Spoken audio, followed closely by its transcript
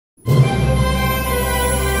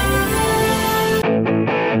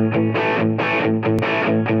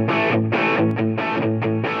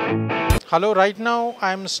Hello, right now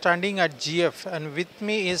I'm standing at GF and with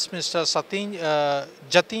me is Mr.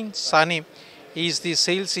 Jatin Sane. He is the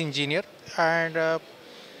sales engineer and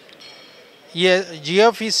yeah,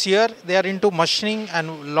 GF is here. They are into machining and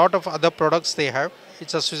a lot of other products they have.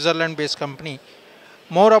 It's a Switzerland based company.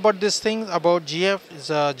 More about this thing about GF is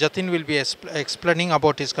Jatin will be explaining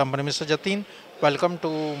about his company. Mr. Jatin, welcome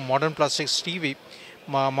to Modern Plastics TV,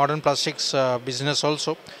 Modern Plastics business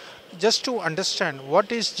also. Just to understand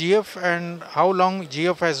what is GF and how long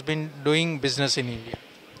GF has been doing business in India.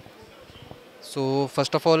 So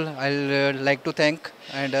first of all, I'll like to thank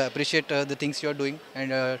and appreciate the things you are doing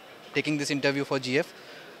and taking this interview for GF.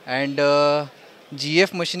 And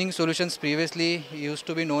GF Machining Solutions previously used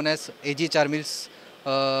to be known as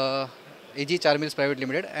uh, AG Charmills Private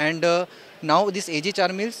Limited, and now this AG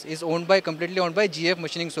Charmills is completely owned by GF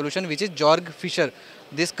Machining Solution, which is Georg Fischer.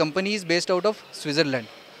 This company is based out of Switzerland.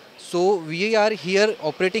 So we are here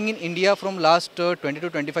operating in India from last 20 to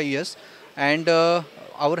 25 years, and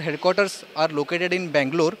our headquarters are located in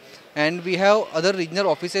Bangalore, and we have other regional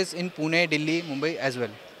offices in Pune, Delhi, Mumbai as well.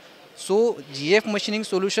 So GF Machining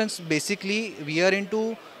Solutions, basically we are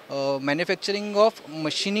into manufacturing of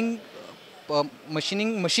machining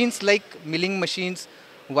machines like milling machines,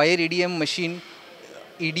 wire EDM machine,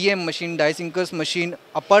 die sinkers machine.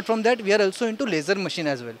 Apart from that, we are also into laser machine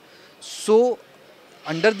as well. So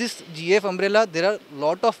under this GF umbrella, there are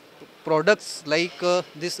lot of products like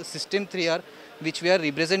this System 3R, which we are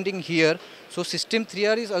representing here. So System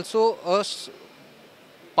 3R is also a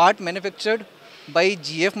part manufactured by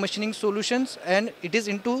GF Machining Solutions, and it is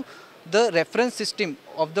into the reference system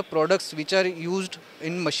of the products which are used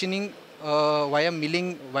in machining via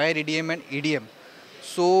milling, via EDM and EDM.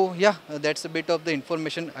 So yeah, that's a bit of the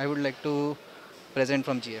information I would like to present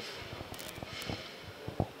from GF.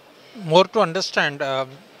 More to understand,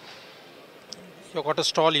 you got a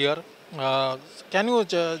stall here. Can you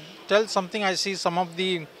tell something? I see some of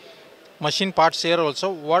the machine parts here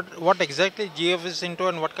also. What exactly GF is into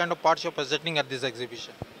and what kind of parts you're presenting at this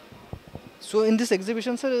exhibition? So in this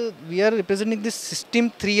exhibition, sir, we are representing this System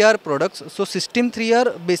 3R products. So System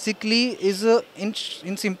 3R basically is,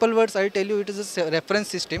 in simple words, I'll tell you, it is a reference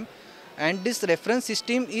system. And this reference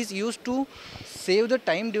system is used to save the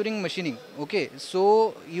time during machining. Okay,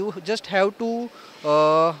 so you just have to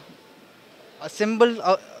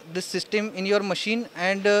assemble this system in your machine,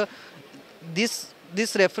 and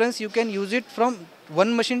this reference you can use it from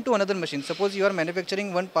one machine to another machine. Suppose you are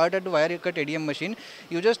manufacturing one part at wire cut ADM machine,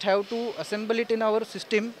 you just have to assemble it in our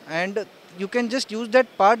system, and you can just use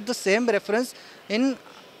that part, the same reference, in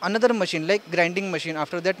another machine like grinding machine,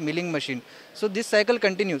 after that milling machine. So this cycle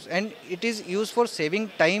continues, and it is used for saving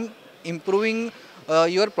time, improving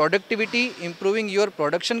your productivity, improving your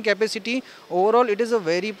production capacity. Overall, it is a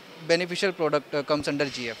very beneficial product, comes under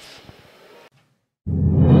GF.